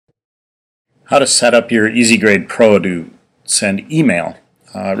how to set up your EasyGrade Pro to send email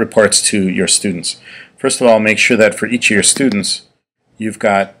reports to your students. First of all, make sure that for each of your students you've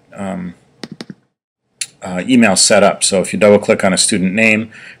got email set up. So if you double click on a student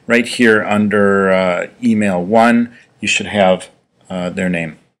name, right here under email 1 you should have their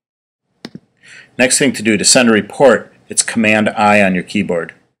name. Next thing to do to send a report, it's Command I on your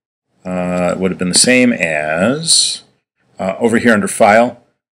keyboard. It would have been the same as over here under File,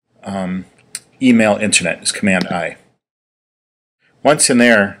 Email Internet is Command I. Once in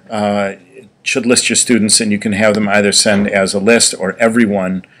there, it should list your students, and you can have them either send as a list or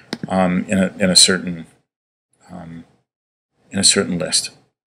everyone in a certain list.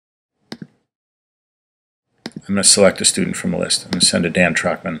 I'm going to select a student from a list. I'm going to send to Dan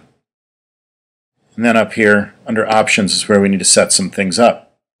Trockman. And then up here under Options is where we need to set some things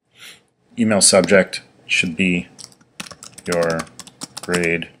up. Email subject should be your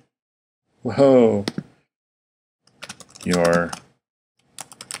grade. Whoa! Your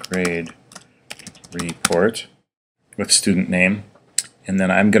grade report with student name. And then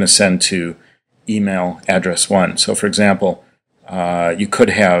I'm going to send to email address 1. So for example, you could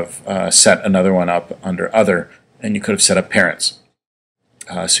have set another one up under Other, and you could have set up Parents.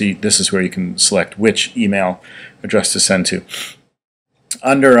 This is where you can select which email address to send to.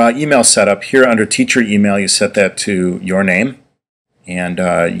 Under email setup, here under teacher email, you set that to your name and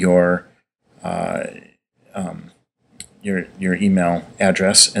your email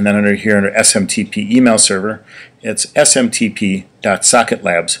address. And then under here under SMTP email server, it's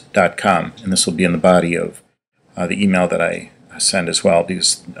smtp.socketlabs.com, and this will be in the body of the email that I send as well,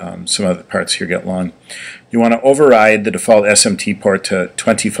 because some of the parts here get long. You want to override the default SMT port to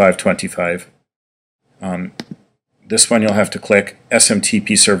 2525. This one you'll have to click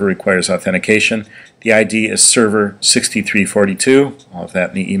SMTP server requires authentication. The ID is server 6342. All of that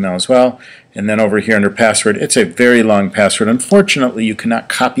in the email as well. And then over here under password, it's a very long password. Unfortunately, you cannot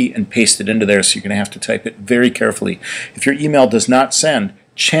copy and paste it into there, so you're going to have to type it very carefully. If your email does not send,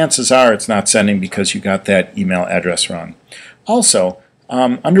 chances are it's not sending because you got that email address wrong. Also,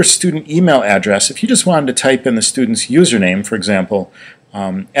 under student email address, if you just wanted to type in the student's username, for example,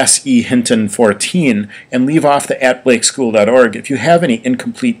 SEHinton14, and leave off the @blakeschool.org, if you have any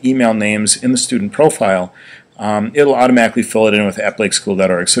incomplete email names in the student profile, it'll automatically fill it in with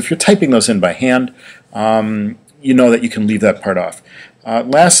 @blakeschool.org. So if you're typing those in by hand, you know that you can leave that part off.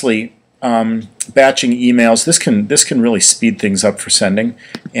 Lastly, batching emails. This can really speed things up for sending,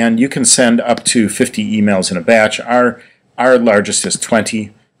 and you can send up to 50 emails in a batch. Our largest is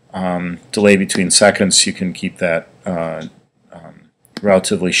 20. Delay between seconds, you can keep that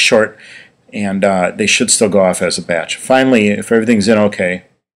relatively short, and they should still go off as a batch. Finally, if everything's in okay,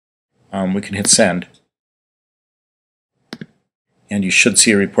 we can hit send, and you should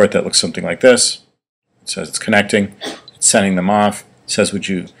see a report that looks something like this. It says it's connecting, it's sending them off. It says would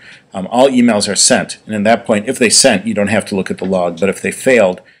you all emails are sent, and at that point, if they sent, you don't have to look at the log, but if they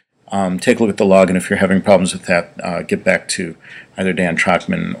failed, take a look at the log, and if you're having problems with that, get back to either Dan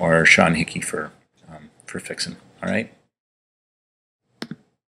Trockman or Sean Hickey for fixing. All right.